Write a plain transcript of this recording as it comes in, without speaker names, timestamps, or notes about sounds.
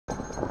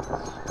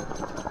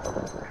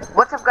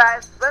up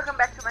guys, welcome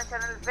back to my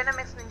channel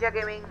Venomx Ninja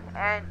Gaming,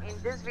 and in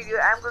this video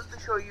I am going to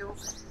show you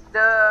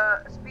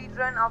the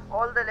speedrun of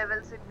all the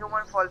levels in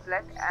Human Fall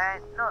Flat.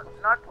 And no,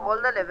 not all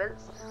the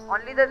levels,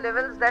 only the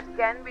levels that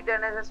can be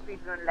done as a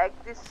speedrun,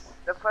 like this,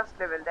 the first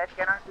level that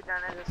cannot be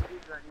done as a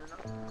speedrun, you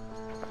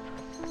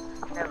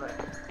know. Never.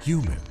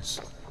 Humans.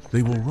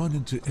 They will run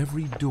into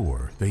every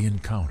door they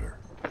encounter.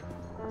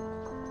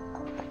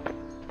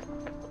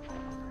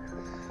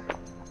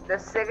 The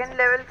second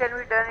level can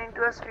be done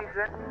into a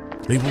speedrun.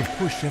 They will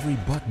push every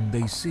button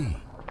they see.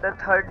 The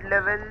third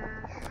level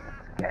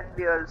can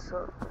be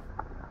also,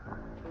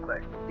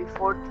 but the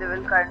fourth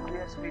level can't be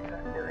a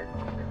speedrun level.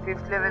 The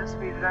fifth level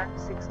speedrun,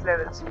 sixth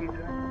level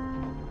speedrun.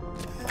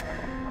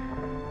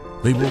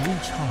 They will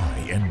reach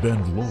high and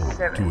bend low to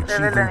Seventh achieve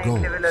level their and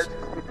eighth level goals. also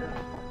speedrun.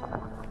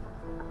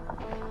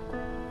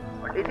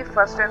 Only the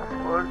first and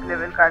fourth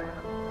level can't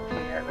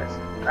have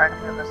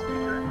a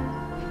speedrun.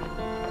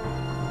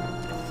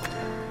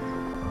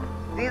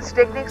 These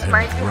techniques And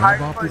might be hard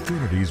grab for you,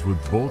 opportunities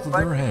with both of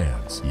but their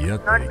hands,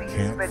 yet not they these,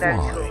 can't but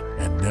I'll fly show.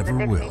 and never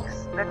will.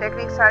 The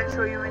techniques I'll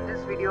show you in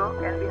this video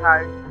can be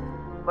hard,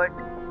 but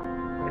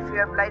if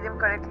you apply them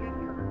correctly,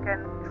 you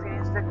can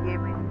finish the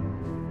game in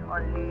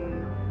only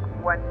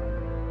 1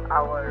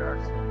 hour or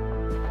so.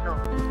 No,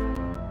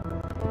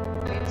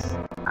 means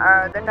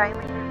the time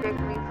it will take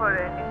me for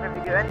ending the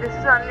video, and this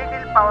is only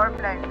till power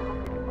plant,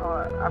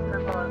 or after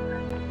power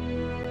plant,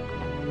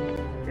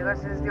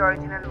 because this is the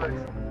original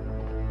version.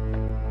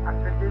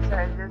 After this,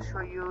 I'll just show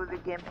you the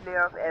gameplay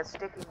of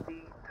Aztec in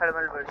the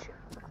thermal version.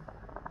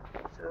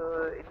 So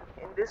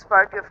in this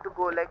part you have to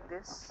go like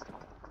this.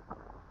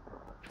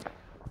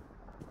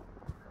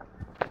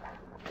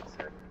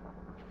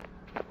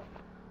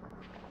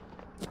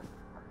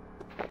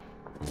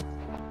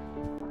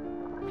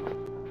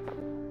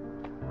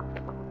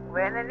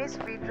 When any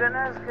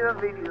speedrunners give a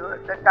video,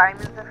 the time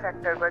is the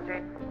factor, but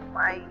in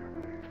my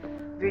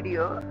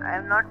video I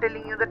am not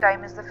telling you the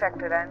time is the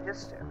factor. I am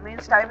just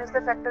time is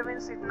the factor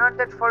means it's not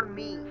that for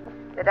me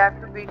that I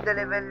have to beat the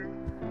level.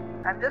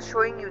 I'm just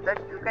showing you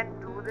that you can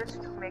do this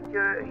to make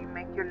your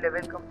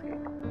level complete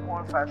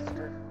more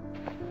faster.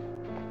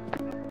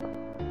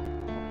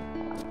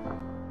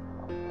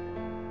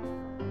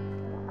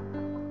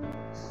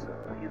 So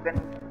you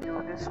can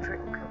do this trick.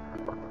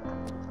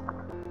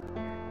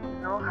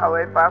 You know how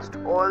I passed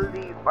all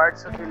the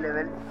parts of the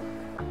level.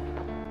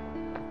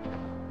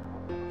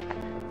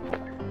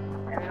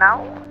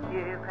 Now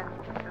you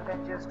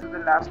can just do the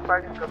last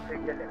part and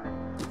complete the level.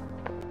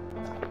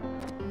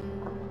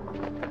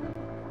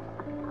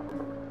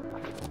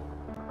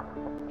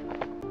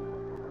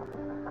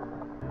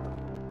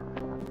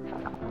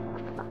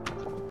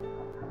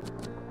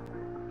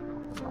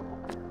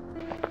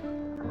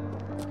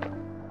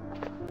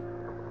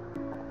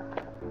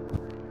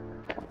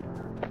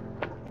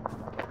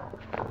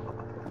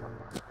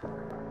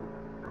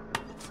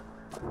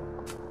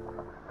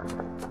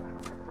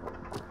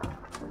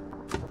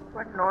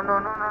 But no,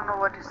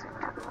 what is it?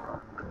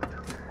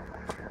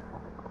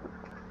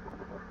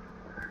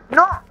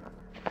 No!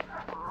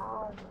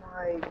 Oh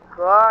my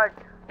god!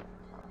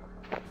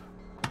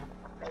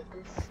 Like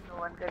this, no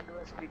one can do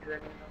a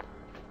speedrun, you know.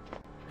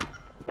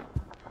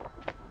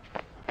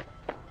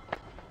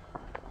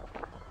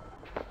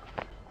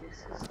 This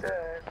is the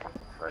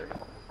thing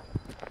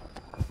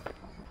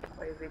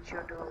by which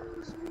you do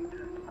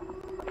speedrun.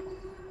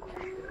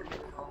 Sure,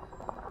 you know.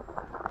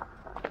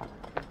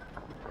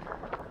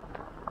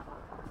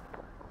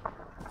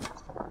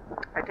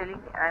 I'm telling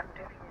you,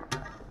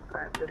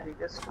 I'm the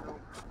biggest noob.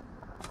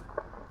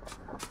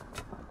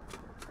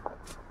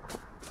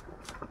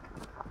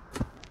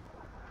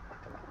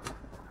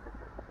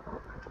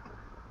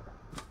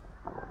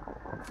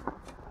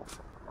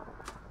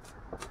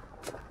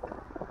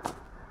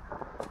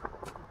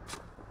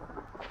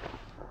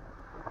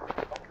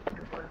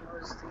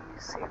 Almost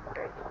the same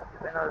time. You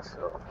can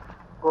also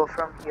go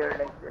from here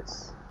like this.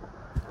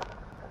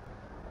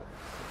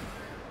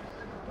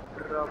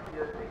 Drop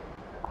your way.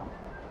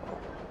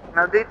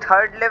 Now the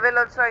third level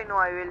also I know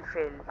I will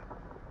fail.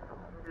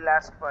 The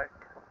last part.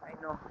 I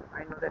know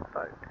that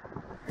part.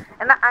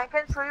 And I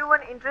can show you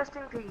one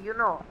interesting thing, you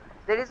know.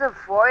 There is a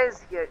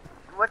voice here.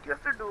 What you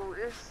have to do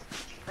is,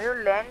 when you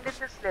land in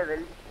this level,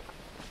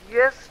 you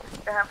just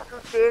have to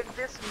take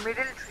this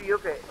middle tree,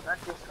 okay,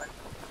 not this one.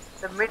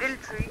 The middle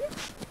tree,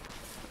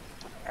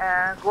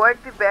 go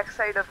at the back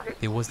side of it.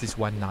 There was this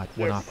one night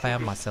when I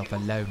found myself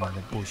alone in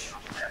the bush.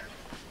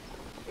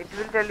 It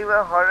will tell you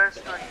a horror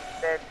story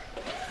that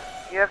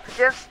you have to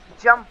just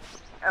jump,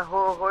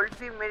 hold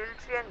the middle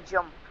tree and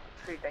jump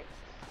 3 times.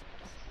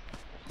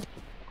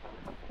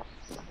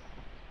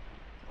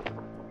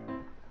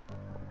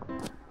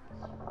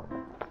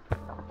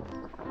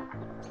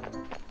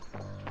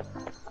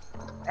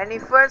 And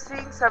if you are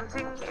seeing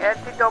something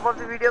at the top of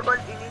the video called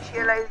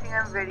initializing,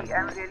 I'm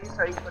really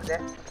sorry for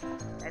that.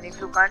 And if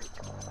you can't,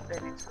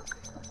 then it's okay.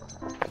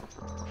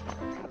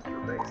 Thank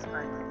you guys.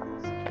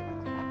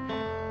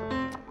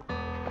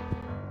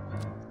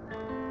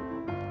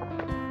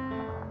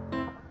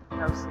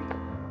 Now see,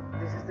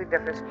 this this is the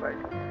toughest part.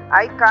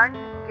 I can't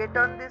get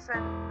on this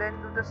and then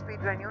do the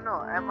speed run. You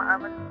know, I'm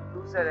a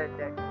loser at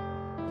that.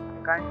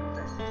 I can't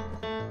do that.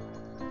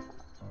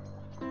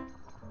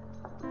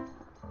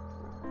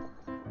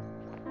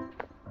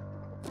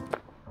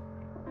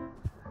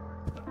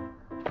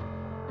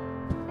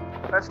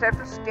 First I have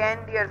to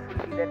stand here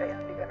fully, that I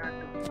only cannot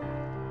do.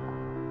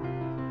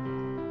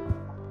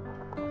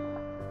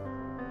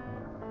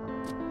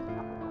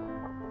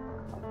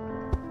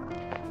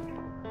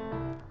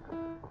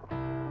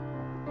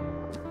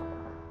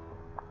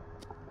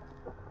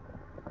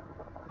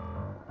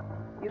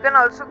 You can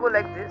also go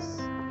like this.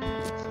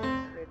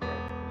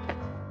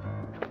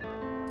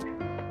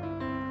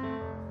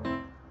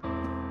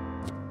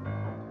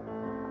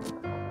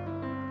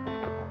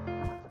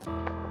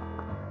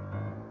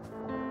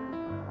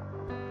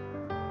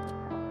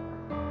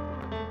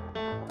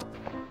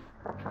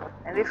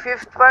 And the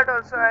fifth part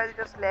also I'll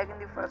just lag in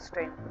the first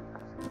time.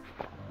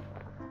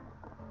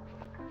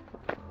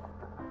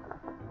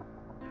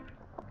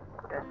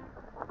 Done.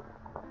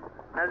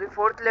 Now the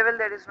fourth level,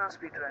 there is no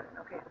speed run.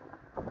 Okay.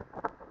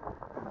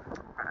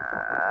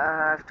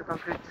 I have to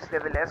complete this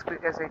level as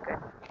quick as I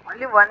can.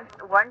 Only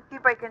one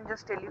tip I can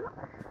just tell you.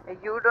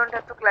 You don't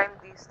have to climb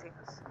these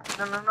things.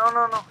 No.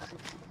 See,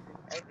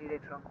 I did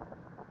it wrong.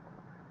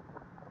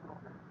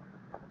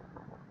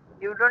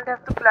 You don't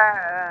have to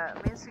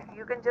climb, means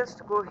you can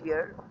just go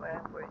here where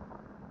I'm going.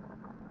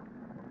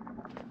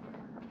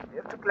 You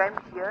have to climb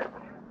here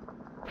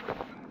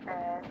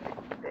and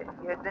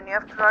here, then you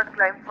have to not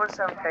climb for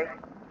some time.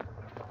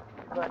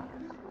 But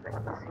like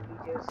silly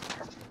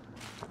just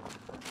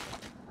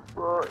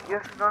go, you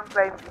have to not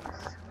climb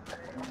these.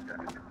 You don't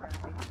have to climb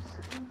these.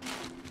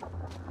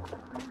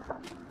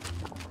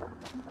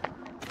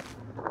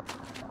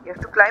 You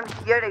have to climb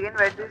here again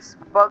where this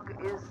bug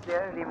is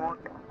there,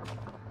 remote.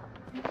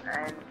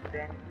 And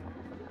then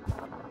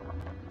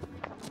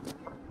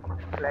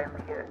climb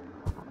here.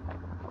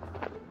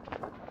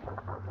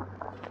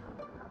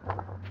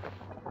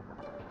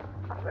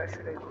 Where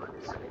should I go?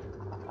 This way.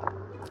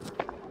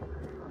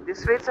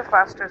 This way it's a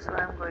faster, so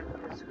I'm going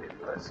this way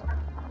first.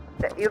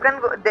 You can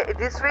go.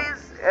 This way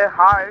is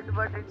hard,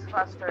 but it's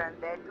faster,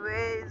 and that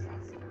way is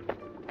easy.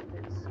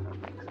 It's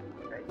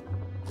right.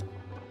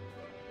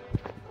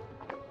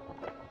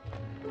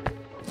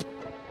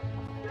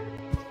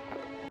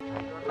 I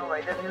don't know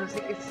why the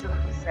music is so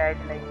sad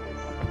like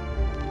this.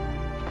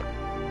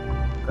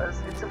 Because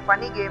it's a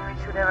funny game, it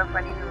should have a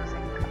funny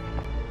music.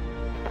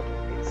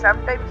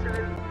 Sometimes you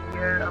will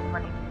hear a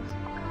funny music.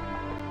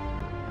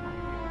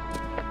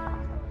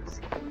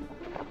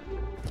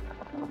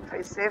 If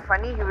I say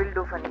funny, he will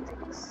do funny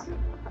things.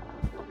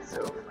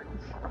 So funny.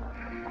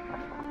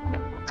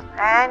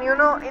 And you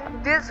know,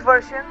 in this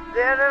version,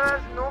 there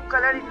was no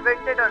color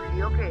invented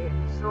only, okay?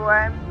 So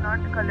I am not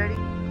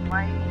coloring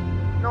my...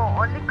 No,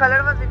 only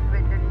color was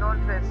invented, no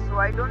dress. So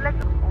I don't like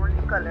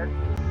only color.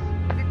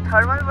 In the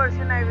thermal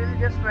version, I will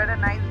just wear a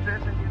nice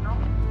dress and you know,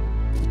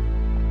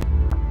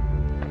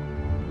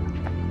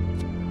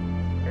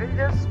 I will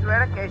just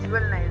wear a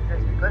casual nice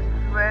dress, because if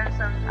you wear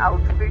some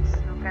outfits,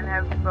 you can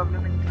have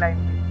problem in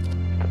climbing.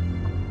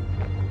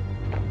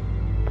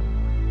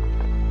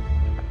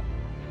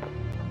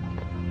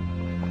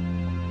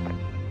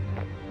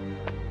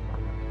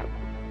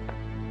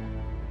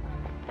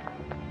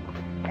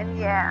 And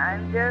yeah,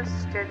 I'm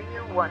just telling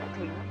you one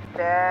thing,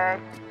 that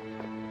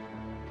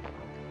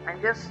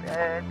I'm just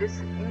in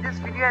this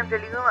video I'm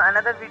telling you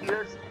another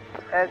video's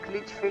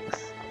glitch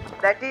fix.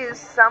 That is,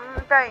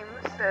 sometimes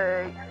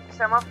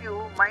some of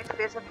you might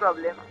face a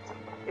problem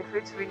if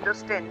it's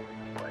Windows 10.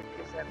 What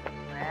is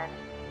happening, man?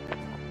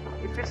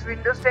 If it's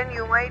Windows 10,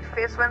 you might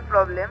face one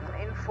problem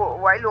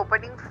while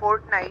opening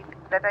Fortnite,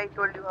 that I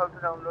told you how to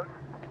download.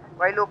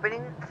 While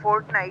opening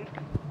Fortnite,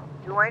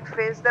 you might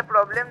face the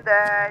problem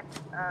that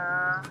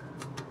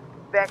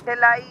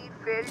BattleEye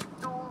failed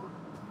to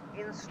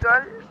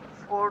install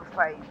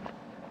Fort5.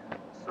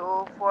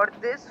 So for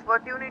this,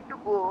 what you need to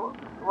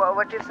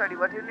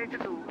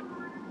do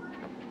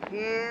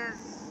is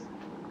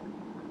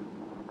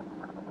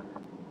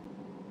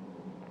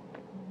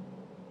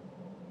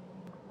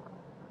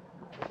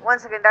one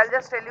second. I'll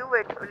just tell you.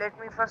 Wait, let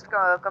me first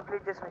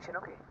complete this mission.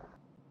 Okay.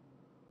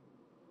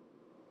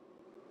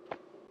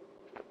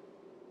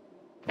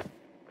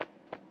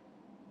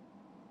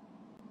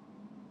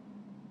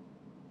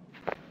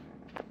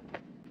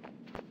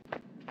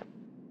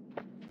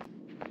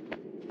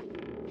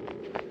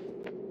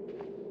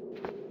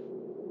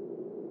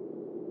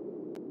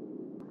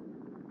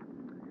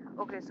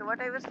 Okay, so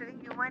what I was telling,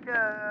 you might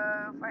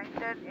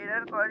find an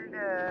error called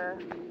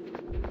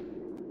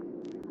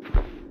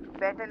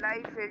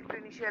BattleEye failed to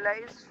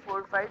initialize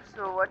 4.5.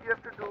 So what you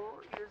have to do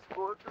is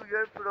go to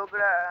your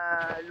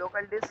program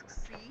local disk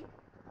C,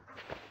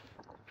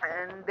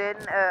 and then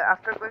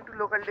after going to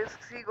local disk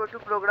C, go to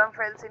program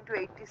files into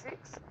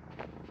 86,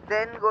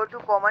 then go to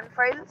common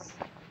files,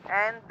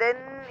 and then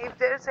if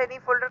there is any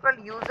folder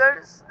called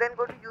users, then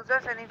go to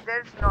users, and if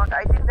there is not,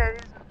 I think there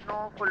is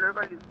no folder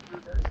called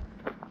users,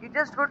 you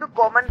just go to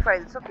common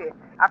files. Okay,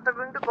 after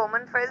going to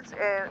common files,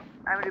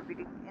 I'm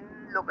repeating,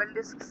 in local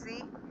disk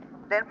C,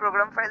 then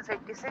program files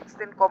 86,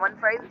 then common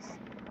files,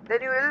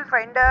 then you will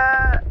find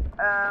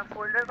a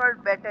folder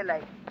called Battle.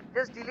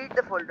 Just delete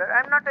the folder.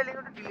 I'm not telling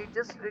you to delete,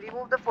 just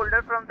remove the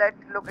folder from that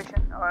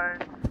location or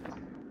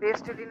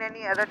paste it in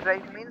any other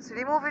drive. Means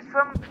remove it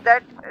from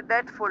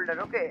that folder.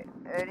 Okay,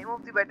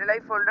 remove the Battle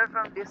folder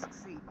from disk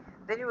C,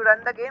 then you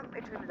run the game,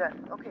 it will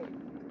run. Okay,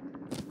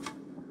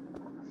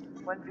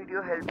 one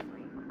video helped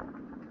me,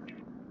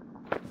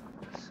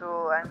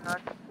 so I'm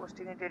not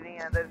posting it in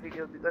any other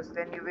video, because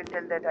then you will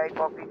tell that I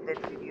copied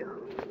that video.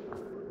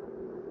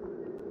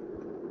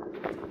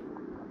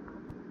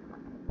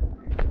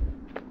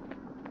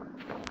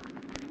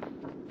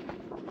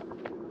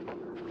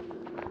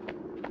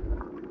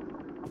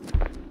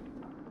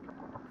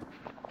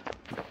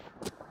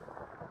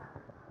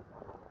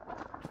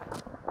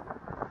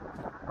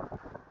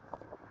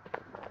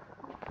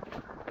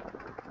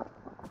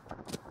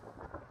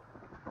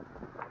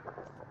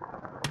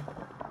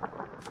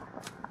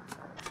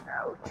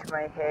 Ouch,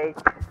 my head.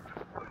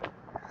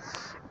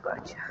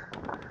 Gotcha.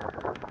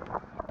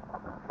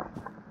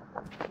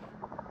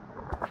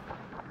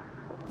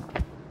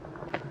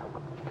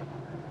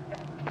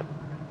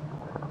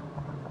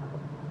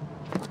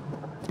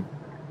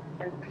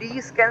 And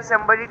please, can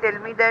somebody tell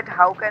me that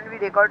how can we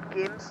record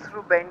games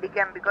through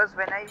Bandicam? Because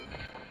when I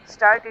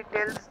start, it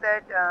tells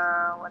that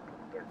one thing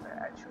it tells,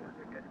 I'll show you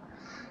later,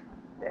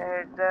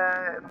 that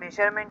the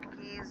measurement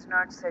key is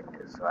not set.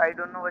 So I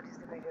don't know what is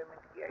the measurement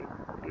key. I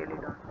really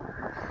don't.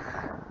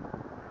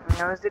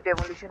 Now is the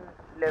demolition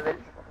level.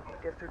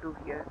 What you have to do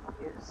here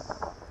is,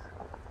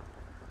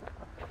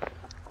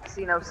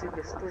 see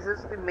this. This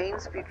is the main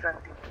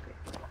speedrun thing. Okay.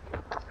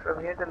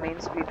 From here the main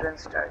speedrun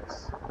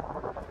starts.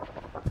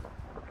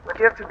 What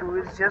you have to do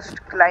is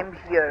just climb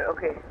here.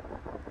 Okay.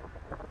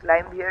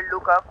 Climb here,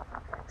 look up.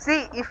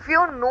 See, if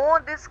you know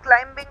this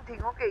climbing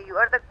thing, okay, you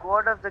are the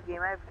god of the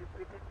game. I have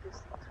repeated this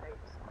thing, right?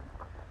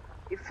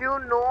 If you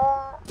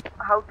know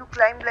how to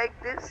climb like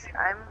this,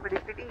 I am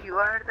repeating, you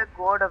are the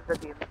god of the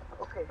game.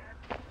 Okay.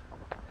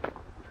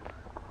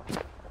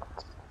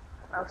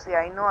 Now see,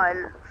 I know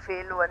I'll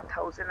fail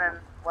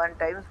 1001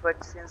 times,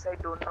 but since I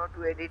don't know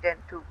to edit and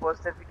to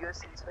post the video,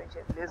 since my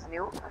channel is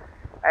new,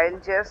 I'll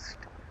just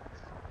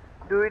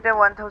do it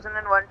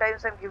 1001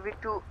 times and give it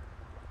to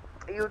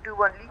YouTube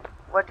only.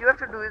 What you have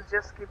to do is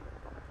just skip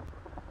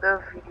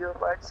the video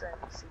parts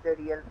and see the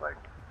real part.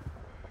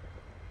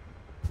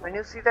 When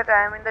you see that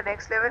I am in the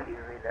next level, you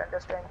will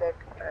understand that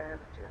I have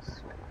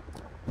just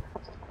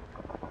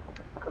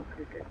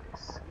completed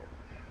this.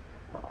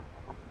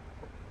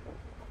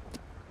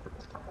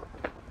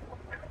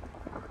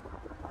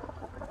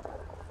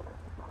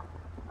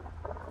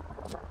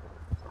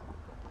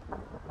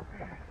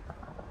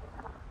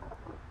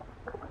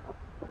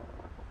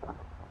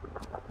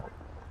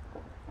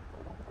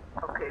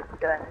 Okay,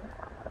 done.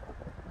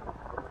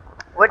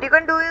 What you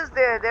can do is,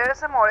 there are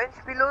some orange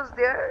pillows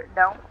there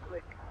down.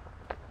 Wait,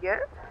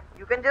 here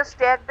you can just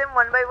stack them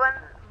one by one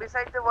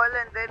beside the wall,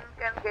 and then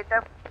can get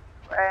up,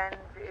 and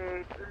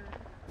it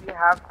will be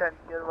half done.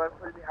 Your work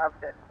will be half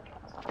done.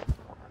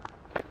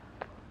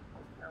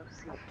 Now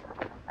see,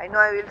 I know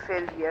I will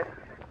fail here.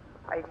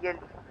 I really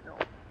know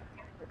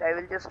that I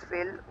will just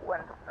fail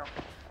one. No.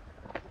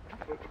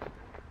 Okay.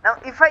 Now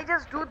if I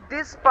just do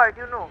this part,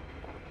 you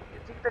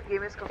think the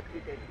game is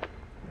completed.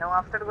 Now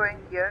after going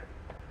here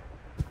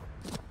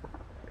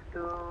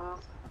to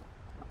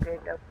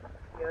get up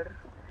here,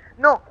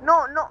 no,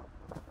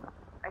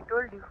 I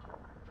told you.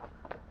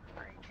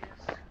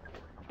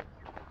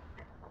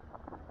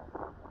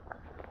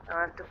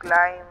 I have to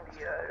climb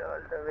here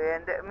all the way,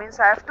 and that means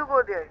I have to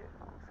go there.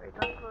 If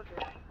I don't go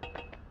there,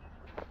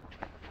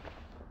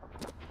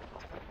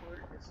 hold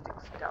the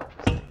sticks down.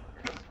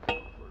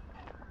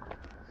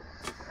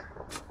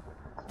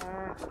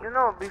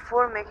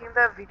 Before making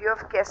the video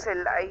of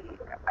Castle,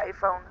 I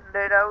found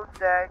out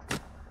that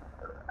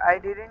I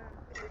didn't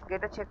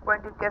get a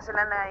checkpoint in Castle,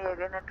 and I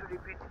again had to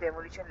repeat the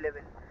demolition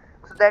level.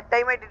 So that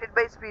time I did it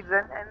by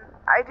speedrun, and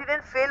I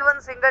didn't fail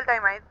one single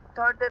time. I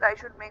thought that I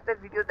should make that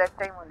video that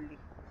time only,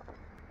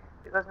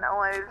 because now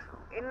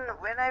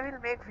when I will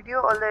make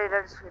video, all the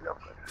errors will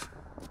occur.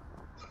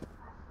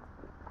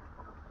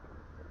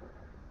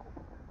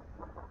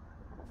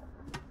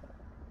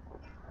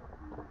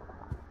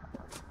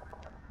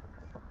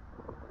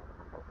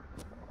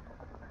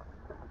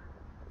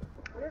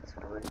 Let's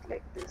do it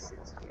like this,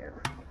 since we have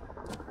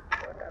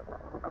got up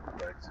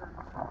upwards on,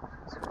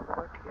 since we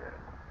got here.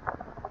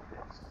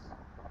 Let's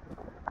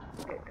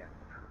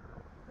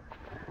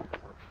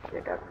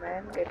get up,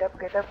 man, get up.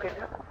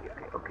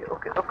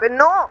 Okay,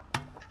 no!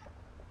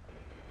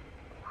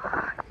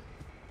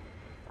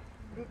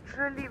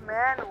 Literally,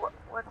 man,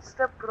 what's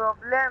the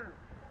problem?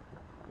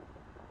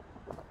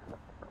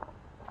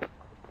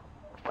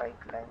 Why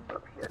climb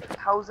up here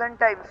 1,000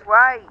 times?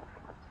 Why?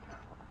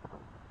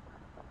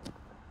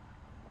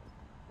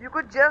 You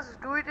could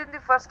just do it in the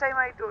first time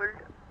I told,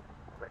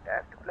 but I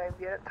have to climb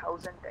here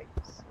 1,000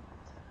 times.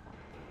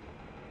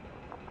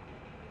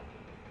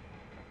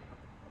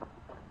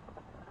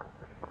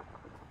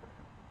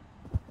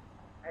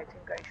 I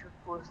think I should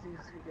post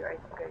this video. I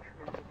think I should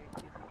delete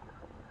the video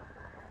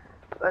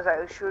because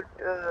I should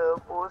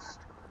post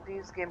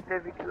these gameplay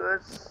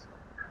videos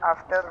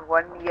after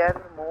 1 year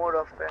more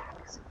of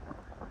practicing.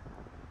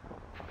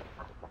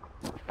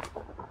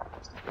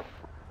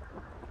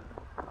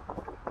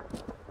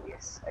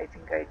 Yes, I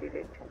think I did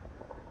it.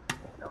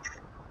 No, it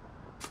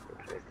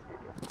really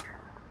didn't.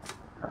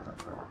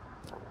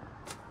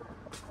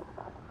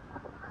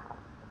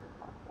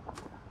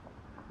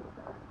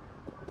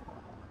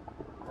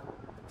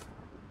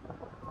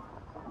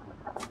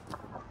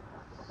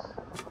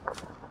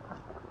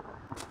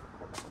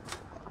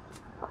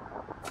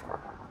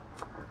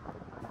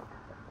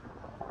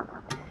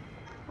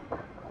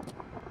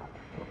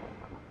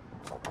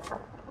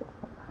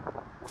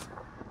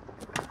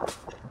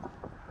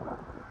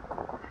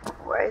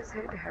 Why is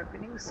it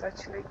happening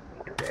such like me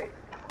today?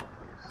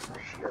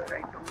 Sure,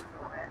 I don't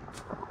know, man.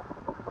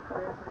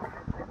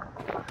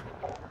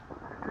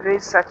 Today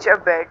is such a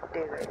bad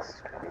day,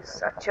 guys. Today is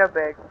such a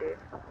bad day.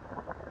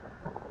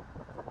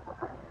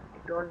 I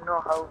don't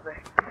know how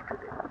bad day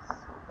today is.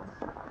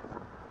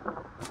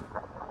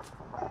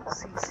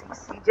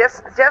 See.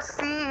 Just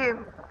see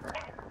him.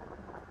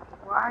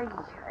 Why?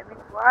 I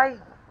mean, why?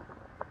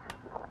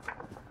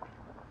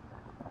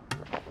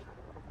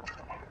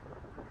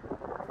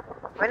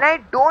 When I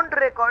don't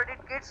record,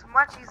 it gets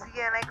much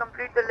easier and I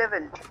complete the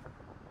level.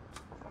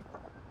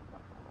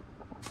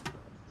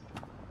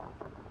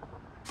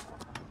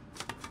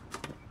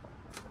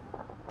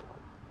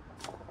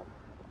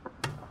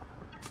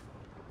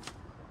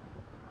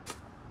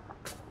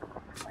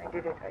 I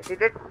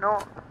did it. No,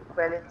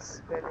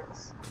 balance.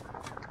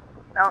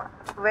 Now,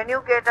 when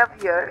you get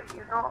up here,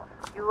 you know,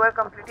 you are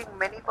completing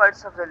many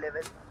parts of the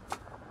level.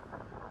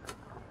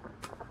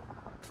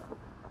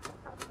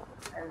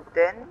 And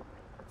then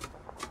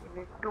you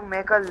need to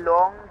make a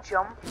long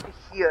jump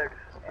here,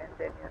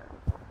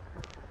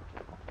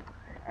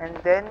 and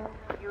then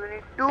you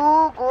need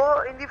to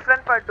go in the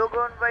front part. Don't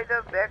go on by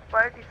the back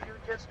part. If you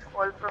just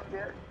fall from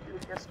there, you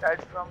will just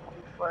start from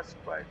the first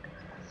part.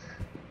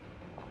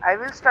 I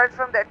will start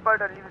from that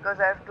part only because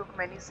I have took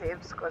many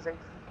saves because I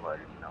fall.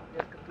 Now you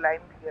have to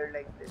climb here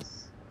like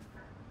this.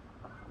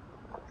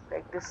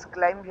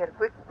 Climb here.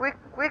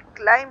 Quick,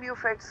 climb, you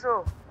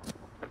fatso.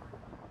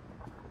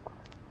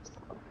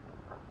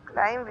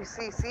 Climb,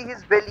 see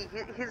his belly.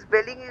 His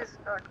belly is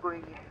not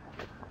going in.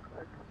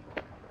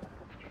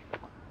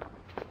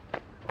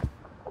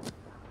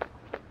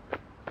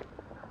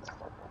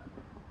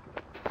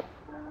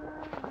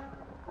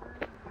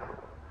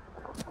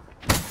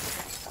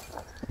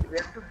 We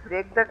have to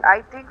break the.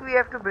 I think we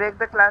have to break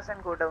the class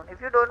and go down.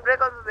 If you don't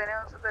break also, then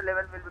also the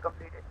level will be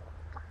completed.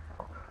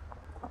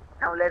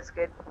 Now let's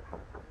go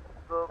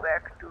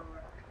back to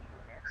the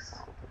next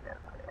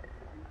level.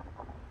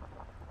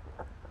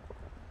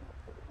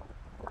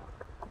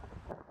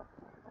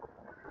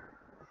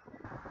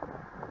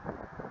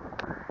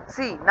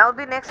 See, now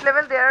the next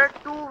level, there are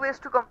two ways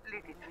to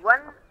complete it.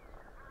 One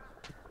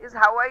is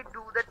how I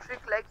do the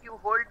trick, like you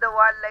hold the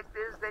wall like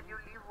this, then you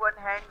leave one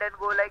hand and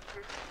go like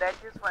this. That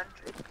is one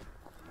trick.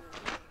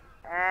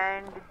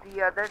 And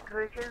the other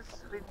trick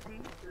is with the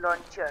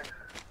launcher.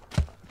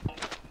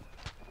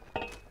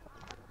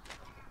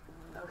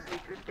 Now so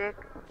it will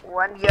take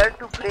 1 year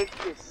to break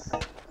this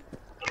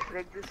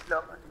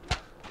lock only.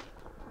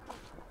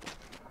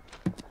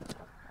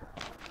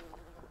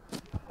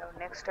 Now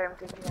next time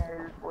thinking I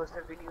will post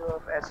a video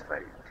of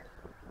asphalt.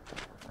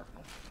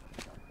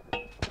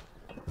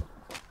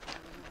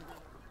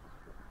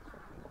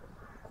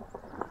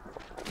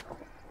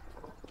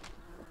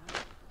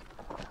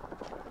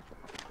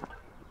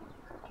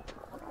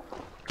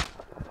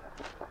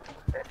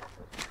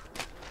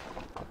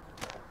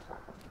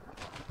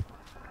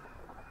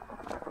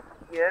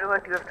 Here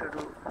what you have to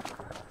do,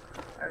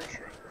 I will show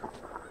you.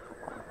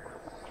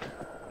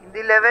 In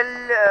the level,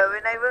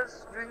 when I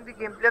was doing the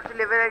gameplay of the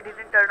level, I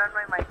didn't turn on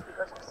my mic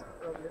because of some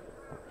problem.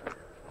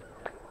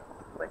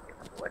 But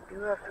what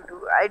you have to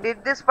do, I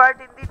did this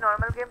part in the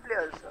normal gameplay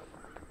also.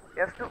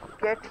 You have to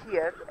get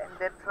here and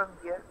then from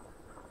here,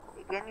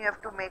 again you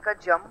have to make a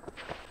jump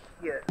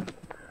here.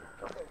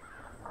 Okay.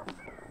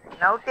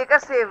 Now take a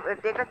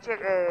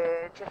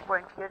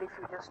checkpoint here if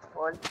you just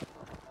fall.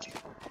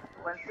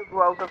 Once you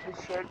go out of the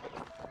shed,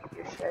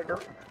 your shadow.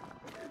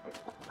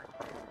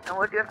 Now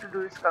what you have to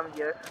do is come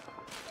here.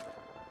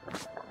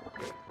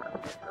 Okay,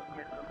 come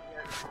here.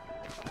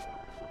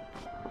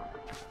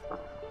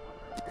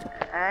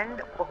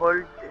 And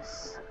hold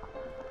this.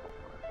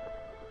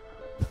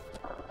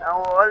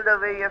 Now all the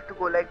way you have to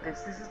go like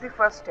this. This is the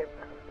first step.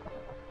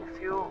 If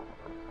you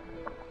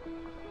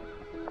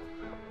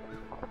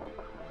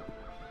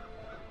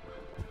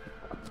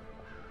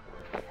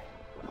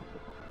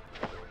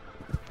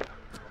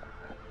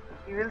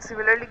will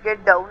similarly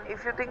get down.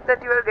 If you think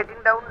that you are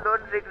getting down,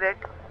 don't regret.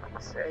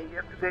 You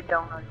have to get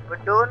down only,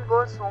 but don't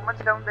go so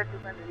much down that you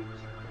can reach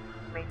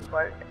main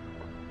part.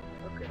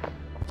 Okay.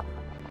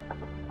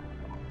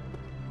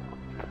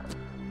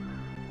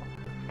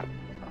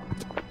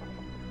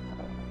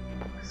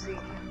 See,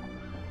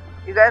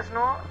 You guys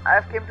know I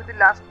have came to the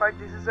last part.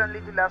 This is only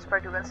the last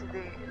part. You can see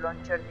the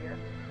launcher here.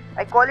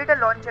 I call it a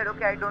launcher.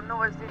 Okay, I don't know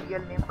what's the real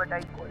name, but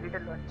I call it a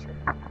launcher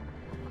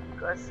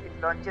because it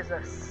launches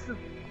us.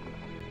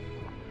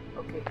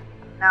 Okay,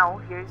 now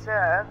here's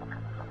a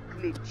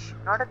glitch.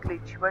 Not a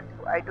glitch, but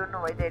I don't know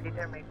why the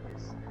editor made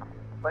this.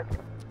 But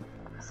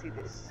see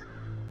this.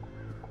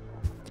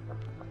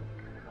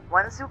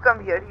 Once you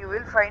come here, you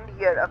will find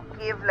here a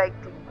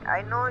cave-like thing.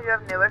 I know you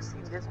have never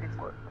seen this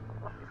before.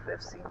 If you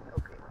have seen,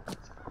 okay.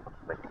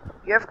 But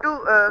you have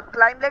to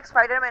climb like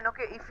Spider-Man,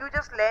 okay. If you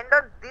just land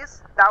on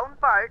this down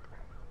part,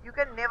 you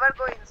can never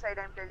go inside,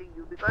 I'm telling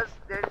you, because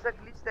there is a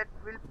glitch that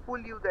will pull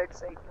you that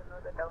side, you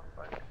know, the down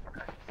part.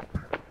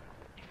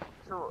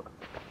 So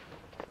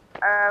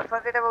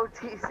forget about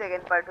the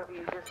second part, okay,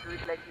 you just do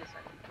it like this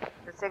one.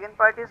 The second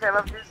part is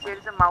above this there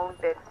is a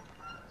mountain.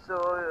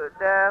 So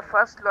the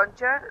first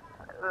launcher,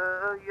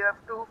 you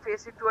have to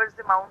face it towards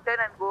the mountain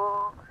and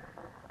go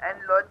and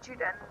launch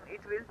it, and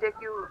it will take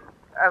you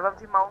above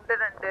the mountain,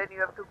 and then you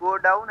have to go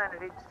down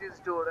and reach this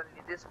door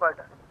only, this part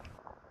only.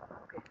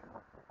 Okay.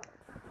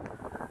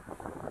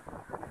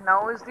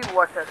 Now is the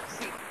water.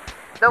 See,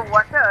 the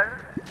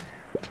water.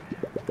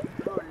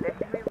 Oh,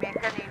 let me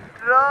make an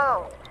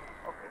intro.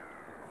 Okay.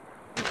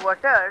 The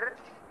water,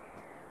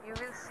 you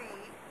will see.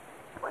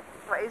 What?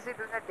 Why is it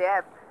doing a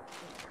dab?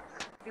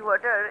 The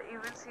water, you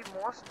will see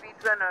most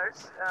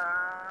speedrunners.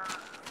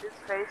 This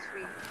Ferris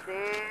wheel,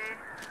 they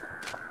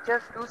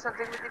just do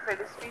something with the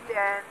Ferris wheel,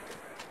 and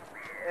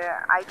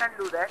I can't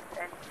do that,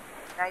 and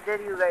neither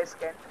you guys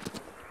can.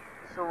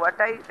 So what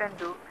I can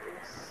do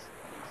is,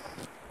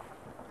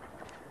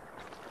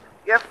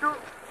 you have to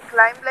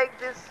climb like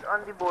this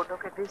on the boat.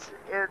 Okay, this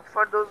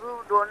for those who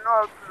don't know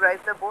how to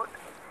drive the boat,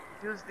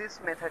 use this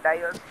method.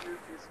 I also use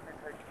this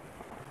method.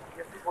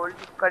 You have to hold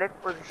the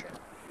correct position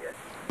here.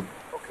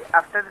 Okay,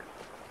 after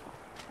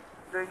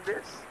doing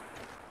this,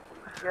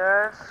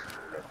 just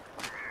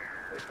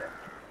like that.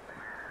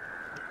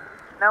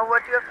 Now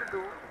what you have to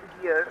do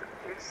here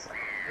is,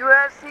 you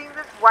are seeing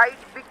this white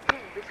big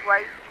thing, this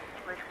white,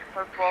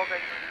 for fog I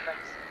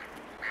can't see.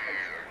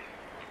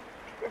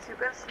 Yes, you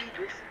can see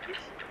this.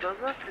 Those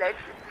who have played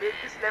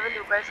this level,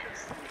 you guys can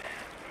see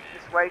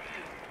this white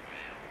thing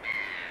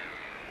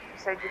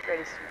beside the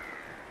Ferris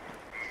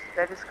wheel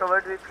that is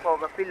covered with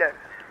fog, a pillar,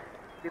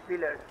 the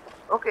pillar.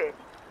 Okay,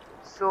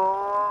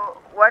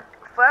 so what?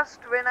 First,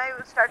 when I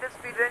started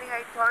speedrunning,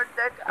 I thought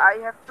that I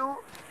have to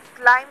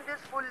climb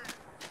this full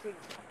thing,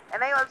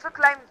 and I also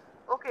climbed.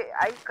 Okay,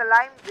 I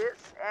climbed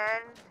this,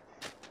 and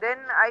then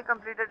I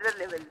completed the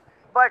level.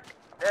 But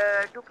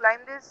to climb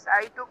this,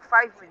 I took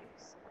 5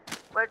 minutes.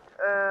 But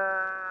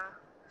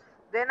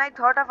then I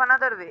thought of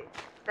another way,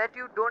 that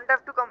you don't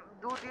have to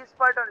do this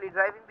part only,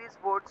 driving these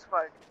boats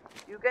part.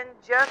 You can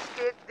just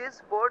take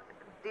this boat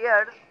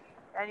there,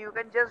 and you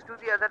can just do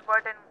the other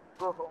part and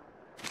go home.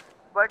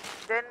 But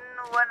then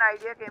one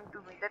idea came to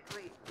me, that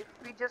if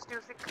we just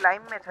use the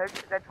climb method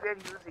that we are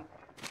using,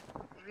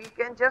 we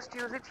can just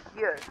use it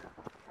here.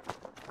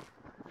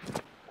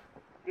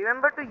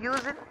 Remember to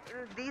use it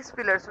in these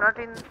pillars, not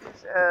in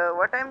this.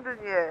 What I'm doing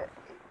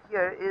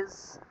here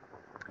is,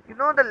 you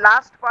know, the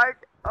last part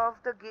of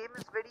the game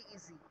is very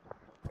easy,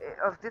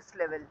 of this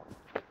level.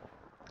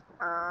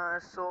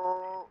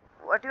 So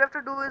what you have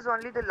to do is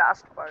only the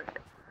last part,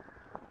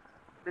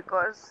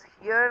 because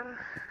here,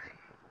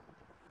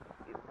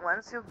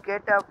 once you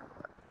get up,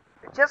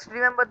 just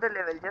remember the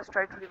level, just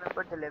try to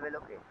remember the level.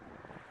 Okay,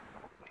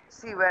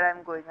 see where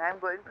I'm going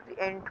to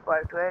the end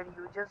part, where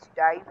you just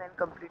dive and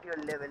complete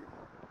your level.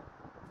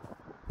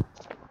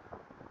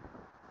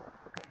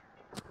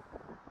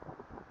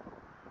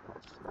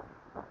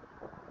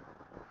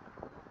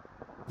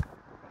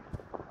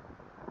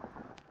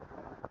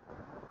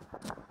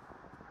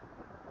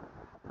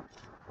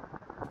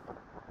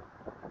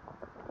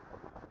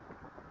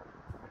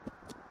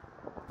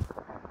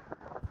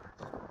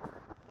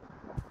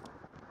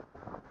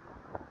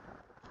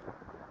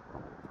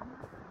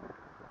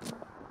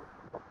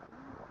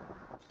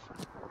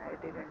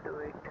 I didn't do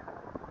it.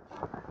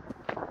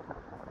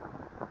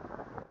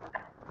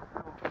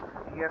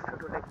 You have to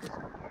do like this.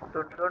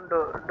 Don't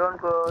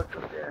go to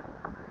there.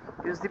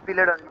 Use the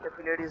pillar only. The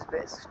pillar is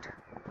best.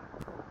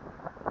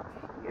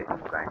 Here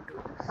you can't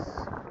do this.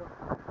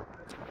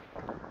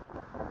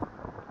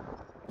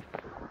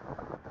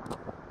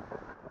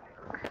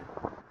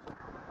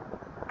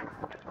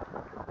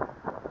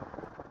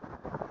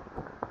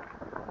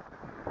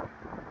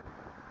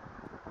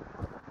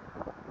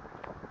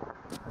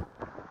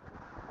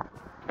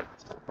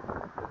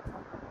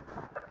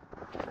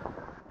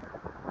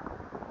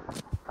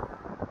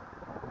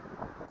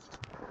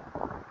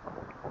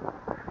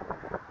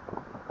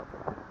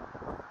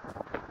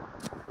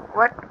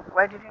 What?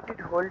 Why didn't it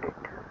hold it?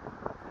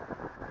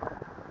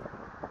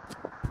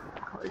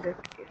 Hold it.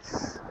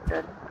 Yes,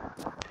 done.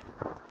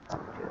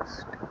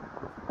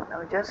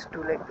 Just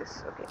do like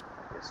this. Okay,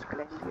 just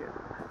climb here.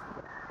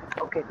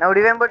 Okay, now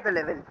remember the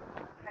level.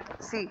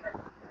 See,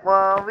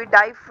 we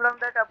dive from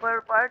that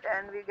upper part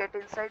and we get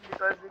inside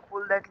because we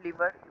pull that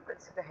lever. You can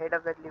see the head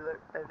of that lever,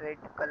 the red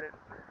color.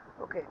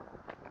 Okay,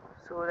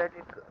 so that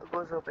it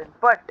goes open,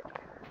 but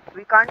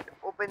we can't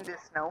open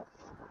this now.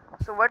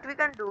 So what we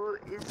can do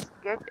is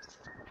get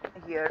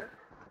here,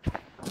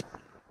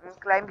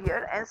 climb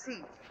here and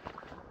see.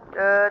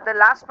 The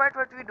last part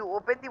what we do,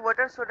 open the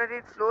water so that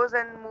it flows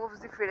and moves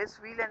the Ferris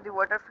wheel and the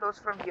water flows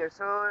from here.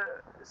 So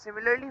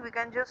similarly we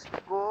can just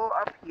go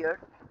up here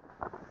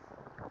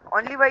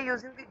only by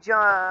using the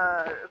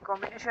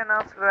combination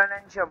of run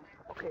and jump.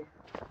 Okay,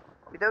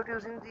 without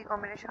using the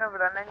combination of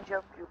run and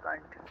jump you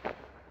can't.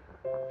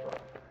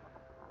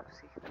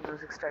 See, the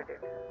music started.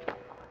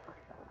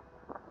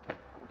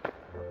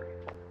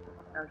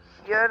 Now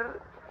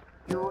here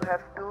you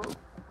have to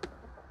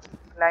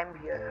climb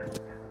here.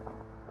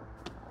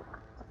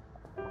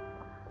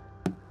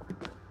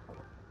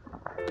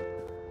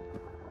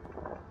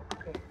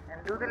 Okay,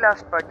 and do the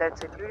last part,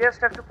 that's it. You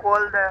just have to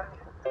call the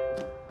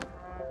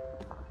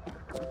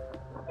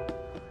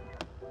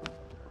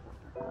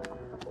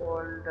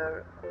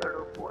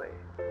rope boy.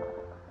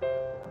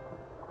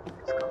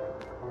 It's coming.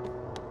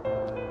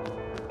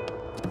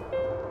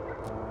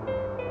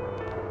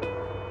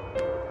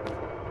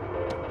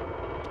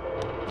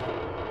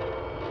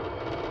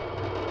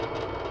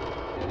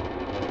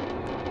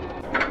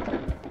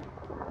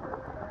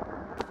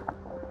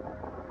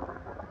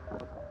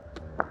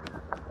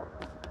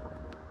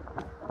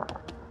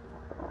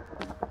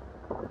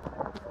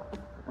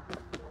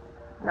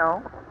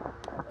 Now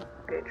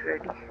get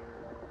ready.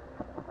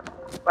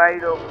 By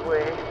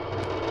ropeway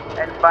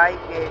and by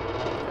gate.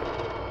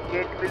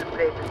 Gate will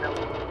break now.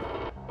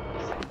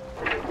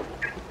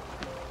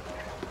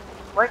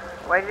 What?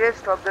 Why did I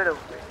stop the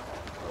ropeway?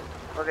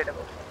 Forget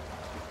about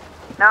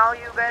it. Now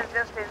you guys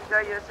just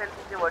enjoy yourself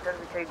in the water,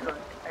 which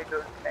I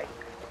don't like.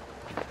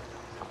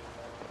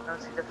 Now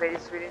see the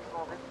Ferris wheel is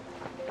moving.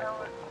 Now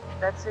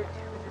that's it.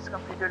 We just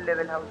completed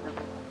level house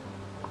number.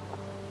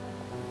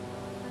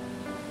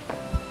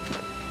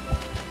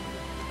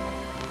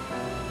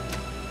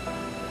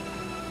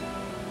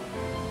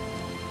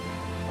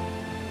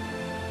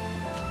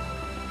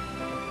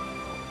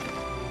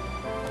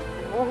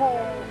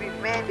 Woohoo! We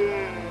made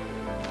it!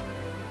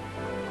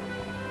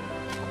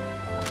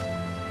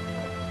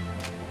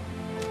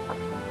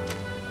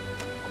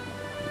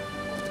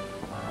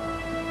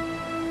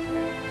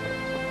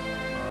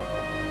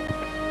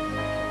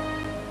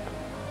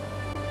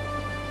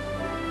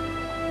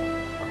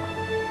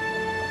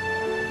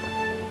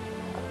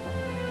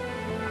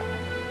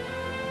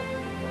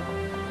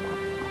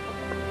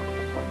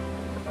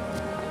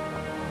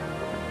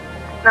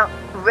 Now,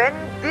 when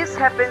this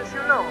happens,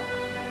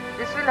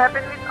 this will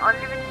happen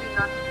only with me,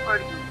 not for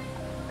you.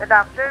 That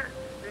after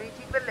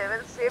reaching the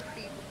level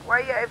safely, why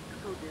I have to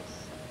do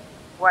this?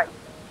 Why? It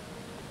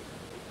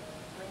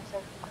means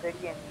I feel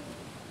very angry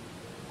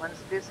once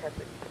this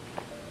happens.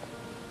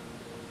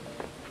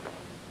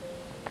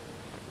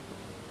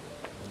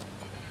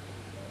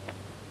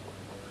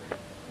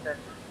 Done.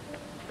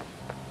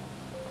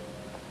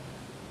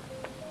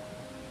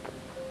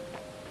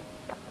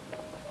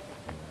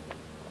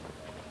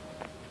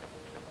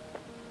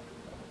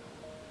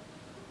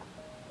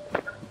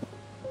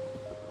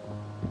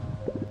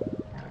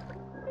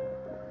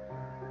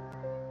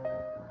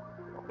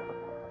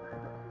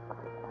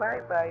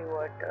 Bye bye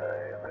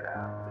water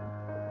ground.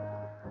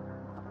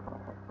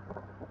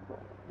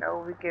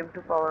 Now we came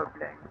to power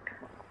plant.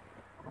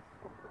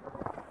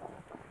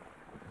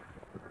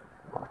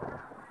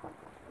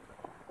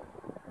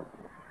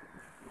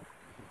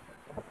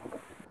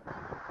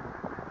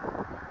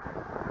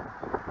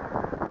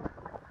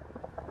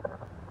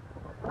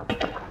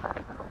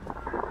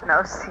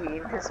 Now see,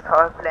 in this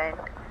power plant,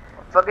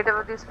 forget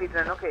about this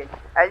speedrun, okay?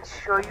 I'll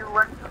show you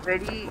one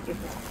very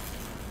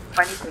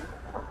funny thing.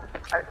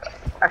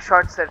 A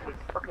short circuit,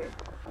 okay?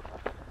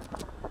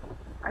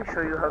 I'll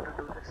show you how to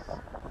do this.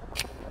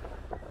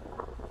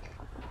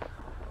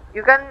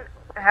 You can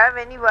have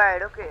any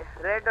wire, okay?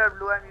 Red or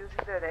blue, I'm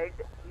using the red.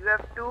 You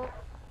have to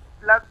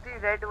plug the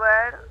red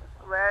wire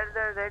where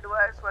the red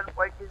wire's one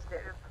point is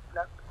there. You have to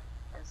plug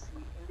and see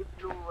in the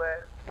blue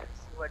wire. Let's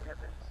see what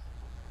happens.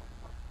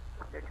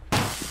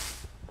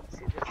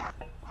 See this.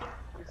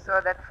 You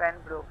saw that fan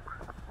broke.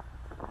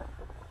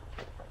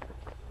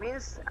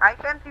 Means I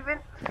can't even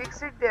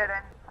fix it there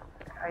and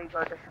I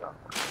got a shock.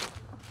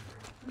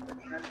 But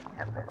nothing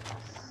happens.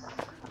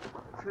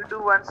 If you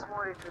do once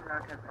more, it will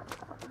not happen.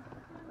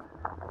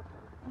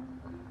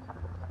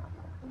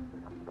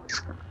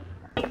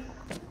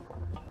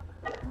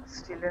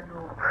 Still a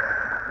noob.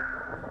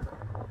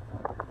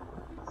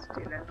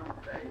 Still a noob,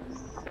 guys.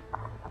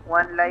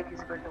 1 like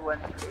is equal to 1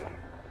 play.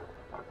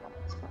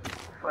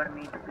 For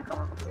me to become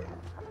a player.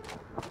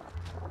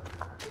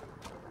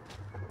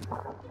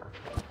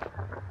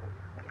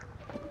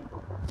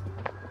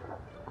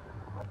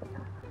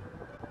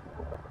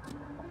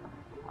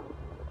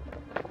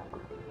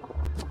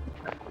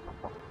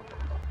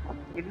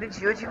 In the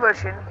GOG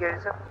version, here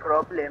is a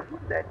problem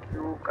that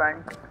you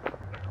can't.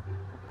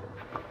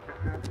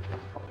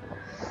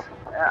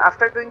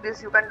 After doing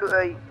this, you can do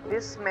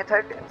this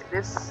method,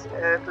 this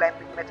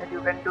climbing method.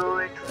 You can do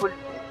it fully.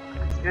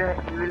 You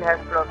will have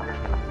problem.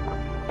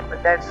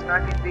 but that's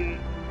not in the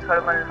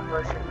thermal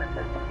version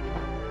method.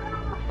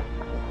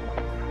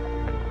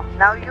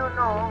 Now you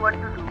know what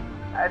to do.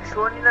 I've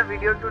shown in the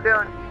video today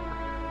only.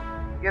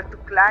 You have to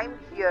climb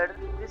here,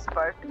 this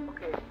part,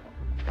 okay,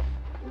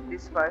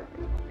 this part,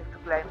 you have to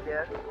climb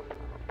there,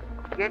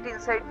 get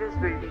inside this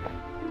building.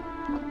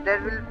 There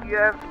will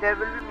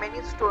be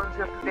many stones.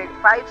 You have to take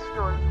 5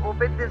 stones,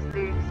 open this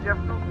lid. You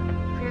have to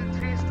fill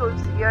 3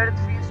 stones here,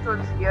 3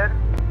 stones here,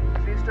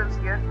 3 stones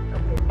here,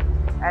 okay,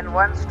 and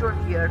 1 stone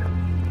here,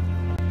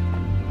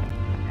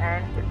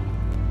 and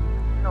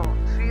no,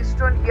 3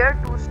 stones here,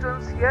 2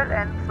 stones here,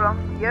 and from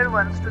here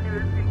 1 stone you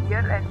will fill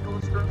here, and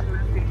 2 stones you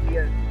will fill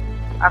here.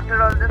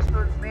 After all the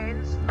stones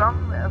means from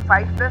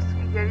 5 plus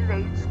 3 here is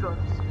 8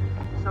 stones.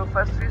 So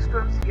first 3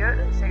 stones here,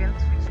 second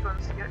 3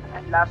 stones here,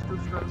 and last 2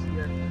 stones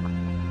here.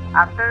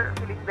 After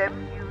filling them,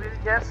 you will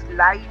just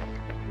light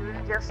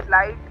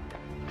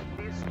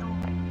these 2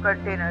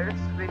 containers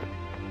with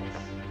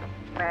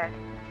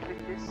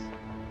this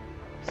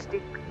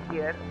stick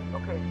here,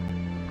 okay.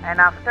 And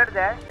after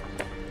that,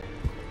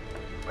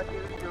 what you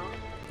will do?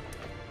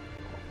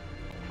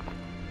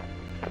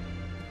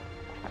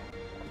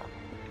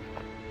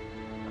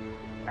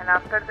 And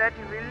after that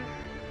you will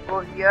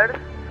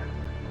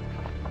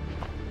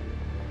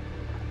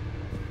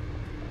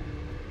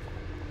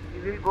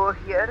go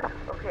here,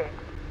 okay,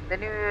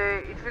 then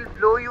it will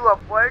blow you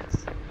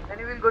upwards, then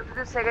you will go to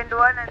the second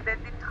one, and then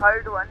the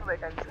third one,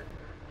 wait, I'll show you.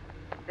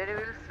 Then you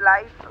will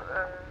fly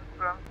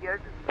from here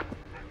to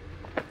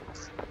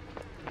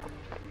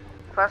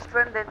first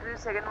one, then to the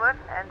second one,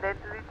 and then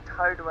to the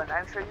third one.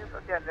 I'm showing you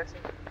for the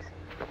understanding.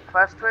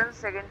 First one,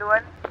 second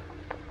one,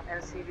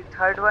 and see the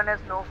third one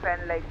has no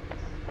fan like this.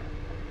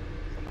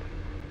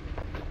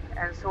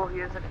 And so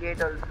here's a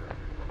gate also.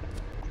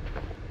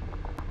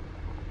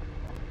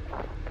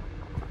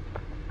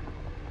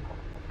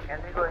 Can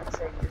we go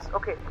inside this?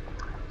 Okay,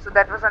 so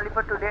that was only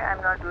for today.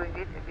 I'm not doing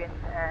it again,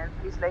 and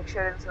please like,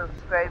 share and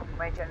subscribe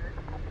my channel.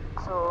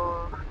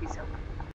 So peace out.